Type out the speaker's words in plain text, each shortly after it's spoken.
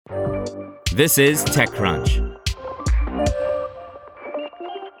This is TechCrunch.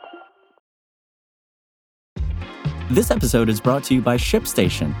 This episode is brought to you by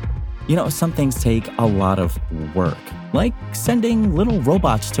ShipStation. You know, some things take a lot of work, like sending little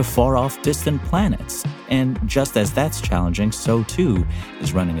robots to far-off distant planets. And just as that's challenging, so too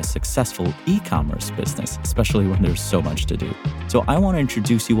is running a successful e-commerce business, especially when there's so much to do. So I want to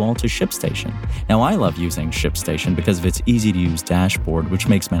introduce you all to ShipStation. Now, I love using ShipStation because of its easy-to-use dashboard, which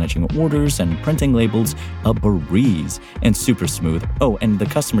makes managing orders and printing labels a breeze and super smooth. Oh, and the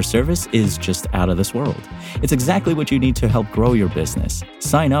customer service is just out of this world. It's exactly what you need to help grow your business.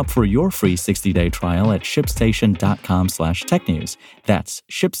 Sign up for your free 60-day trial at shipstation.com/technews. That's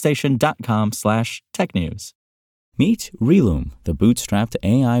shipstation.com/technews. Meet Relume, the bootstrapped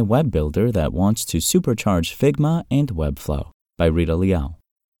AI web builder that wants to supercharge Figma and Webflow by Rita Liao.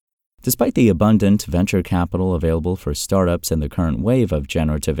 Despite the abundant venture capital available for startups and the current wave of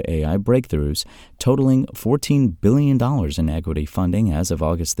generative AI breakthroughs, totaling $14 billion in equity funding as of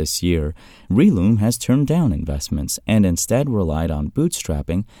August this year, Relume has turned down investments and instead relied on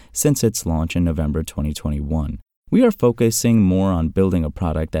bootstrapping since its launch in November 2021. We are focusing more on building a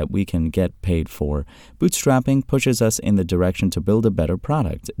product that we can get paid for. Bootstrapping pushes us in the direction to build a better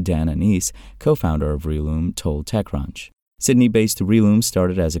product, Dan Anise, co-founder of Relume, told TechCrunch. Sydney-based Relume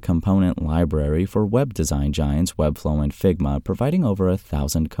started as a component library for web design giants Webflow and Figma, providing over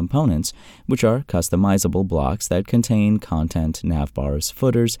 1,000 components, which are customizable blocks that contain content, navbars,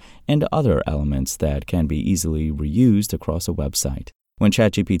 footers, and other elements that can be easily reused across a website. When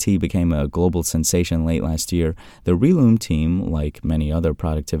ChatGPT became a global sensation late last year, the Relume team, like many other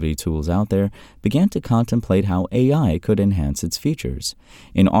productivity tools out there, began to contemplate how AI could enhance its features.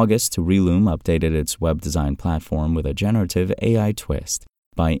 In August, Relume updated its web design platform with a generative AI twist.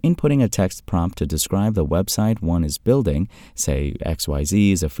 By inputting a text prompt to describe the website one is building, say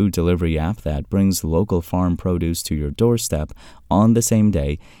XYZ is a food delivery app that brings local farm produce to your doorstep on the same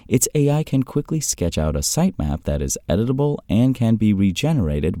day, its AI can quickly sketch out a sitemap that is editable and can be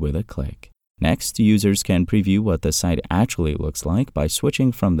regenerated with a click. Next, users can preview what the site actually looks like by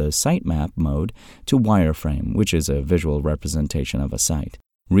switching from the sitemap mode to wireframe, which is a visual representation of a site.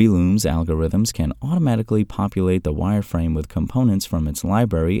 Relume's algorithms can automatically populate the wireframe with components from its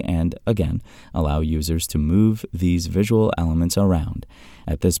library and, again, allow users to move these visual elements around.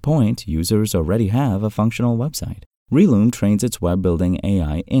 At this point, users already have a functional website. Relume trains its web-building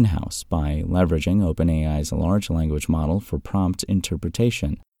AI in-house by leveraging OpenAI's large language model for prompt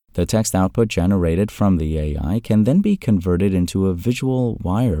interpretation. The text output generated from the AI can then be converted into a visual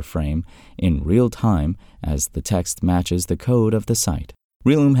wireframe in real time as the text matches the code of the site.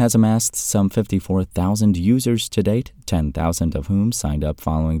 Relume has amassed some 54,000 users to date, 10,000 of whom signed up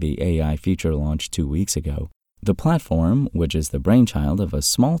following the AI feature launch 2 weeks ago. The platform, which is the brainchild of a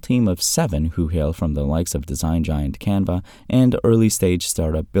small team of 7 who hail from the likes of design giant Canva and early-stage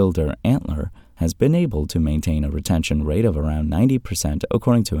startup builder Antler, has been able to maintain a retention rate of around 90%,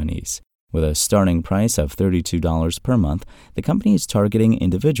 according to Anise. With a starting price of $32 per month, the company is targeting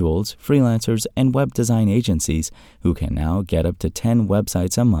individuals, freelancers, and web design agencies who can now get up to 10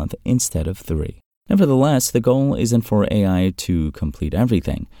 websites a month instead of 3. Nevertheless, the goal isn't for AI to complete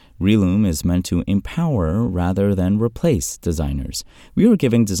everything. Relume is meant to empower rather than replace designers. We are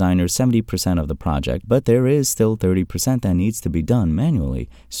giving designers 70% of the project, but there is still 30% that needs to be done manually,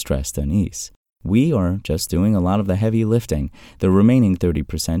 stressed Anise. We are just doing a lot of the heavy lifting. The remaining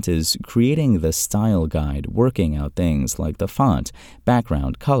 30% is creating the style guide, working out things like the font,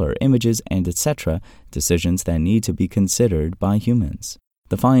 background, color, images, and etc., decisions that need to be considered by humans.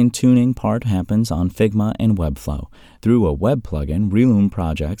 The fine-tuning part happens on Figma and Webflow. Through a web plugin, Relume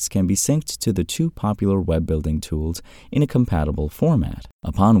projects can be synced to the 2 popular web-building tools in a compatible format,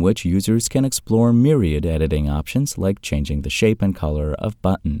 upon which users can explore myriad editing options like changing the shape and color of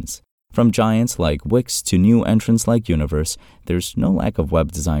buttons. From giants like Wix to new entrants like Universe, there's no lack of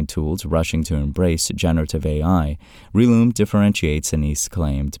web design tools rushing to embrace generative AI. Relume differentiates, Anise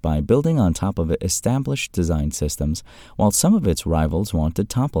claimed, by building on top of established design systems, while some of its rivals want to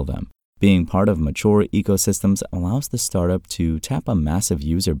topple them. Being part of mature ecosystems allows the startup to tap a massive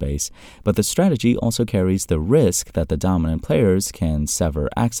user base, but the strategy also carries the risk that the dominant players can sever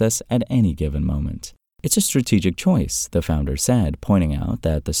access at any given moment. It's a strategic choice, the founder said, pointing out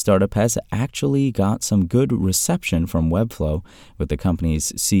that the startup has actually got some good reception from Webflow, with the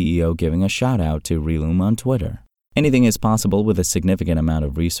company's CEO giving a shout-out to Relume on Twitter. Anything is possible with a significant amount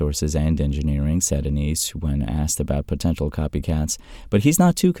of resources and engineering, said Anise when asked about potential copycats, but he's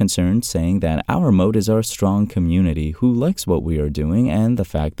not too concerned, saying that our moat is our strong community who likes what we are doing and the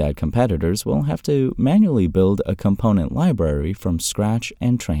fact that competitors will have to manually build a component library from scratch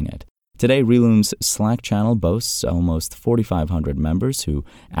and train it. Today, Relume's Slack channel boasts almost 4,500 members who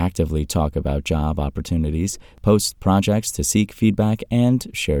actively talk about job opportunities, post projects to seek feedback,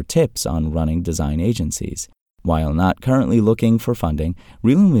 and share tips on running design agencies. While not currently looking for funding,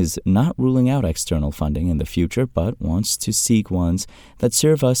 Relume is not ruling out external funding in the future, but wants to seek ones that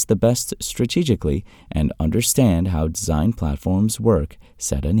serve us the best strategically and understand how design platforms work,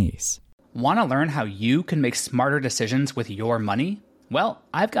 said Anise. Want to learn how you can make smarter decisions with your money? Well,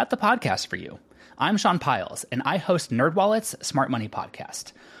 I've got the podcast for you. I'm Sean Piles, and I host NerdWallet's Smart Money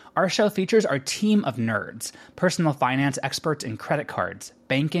Podcast. Our show features our team of nerds, personal finance experts in credit cards,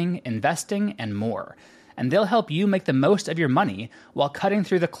 banking, investing, and more. And they'll help you make the most of your money while cutting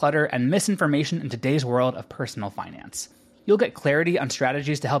through the clutter and misinformation in today's world of personal finance. You'll get clarity on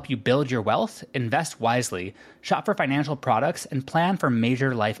strategies to help you build your wealth, invest wisely, shop for financial products, and plan for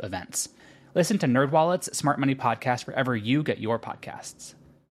major life events. Listen to NerdWallet's Smart Money Podcast wherever you get your podcasts.